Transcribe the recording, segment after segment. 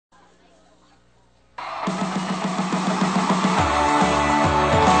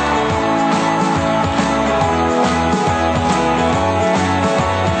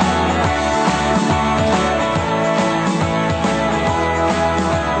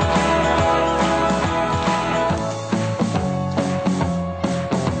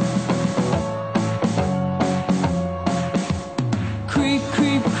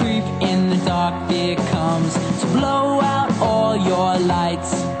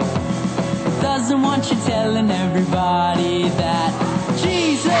aren't you telling everybody that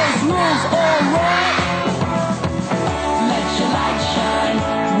Jesus rules all right? Let your light shine,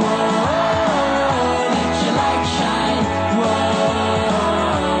 whoa, let your light shine, whoa.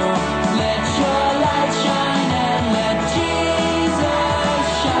 Let your light shine and let Jesus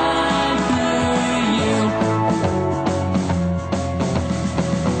shine through you.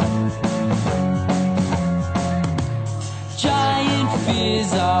 Giant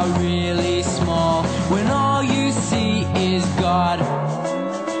fears are really small when all you see is God.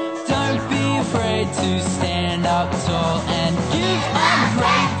 Don't be afraid to stand up tall and give a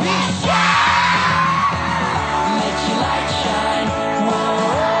great big shout. Let your light shine, whoa,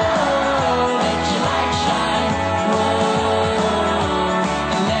 let your light shine, whoa.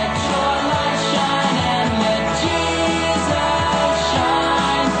 Let your light shine and let Jesus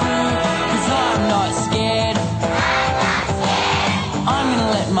shine through. 'Cause I'm not scared, I'm gonna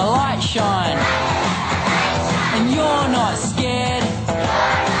let my light shine. And you're not scared,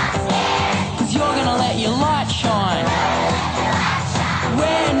 'cause you're gonna let your light shine.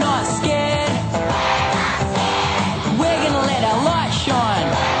 We're not scared, we're gonna let our light shine.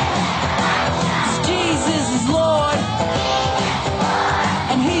 'Cause Jesus is Lord,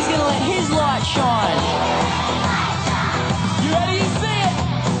 and He's gonna let His light shine. You ready to see it?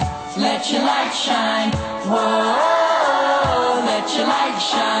 Let your light shine, whoa, let your light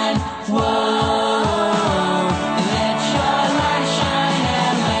shine, whoa.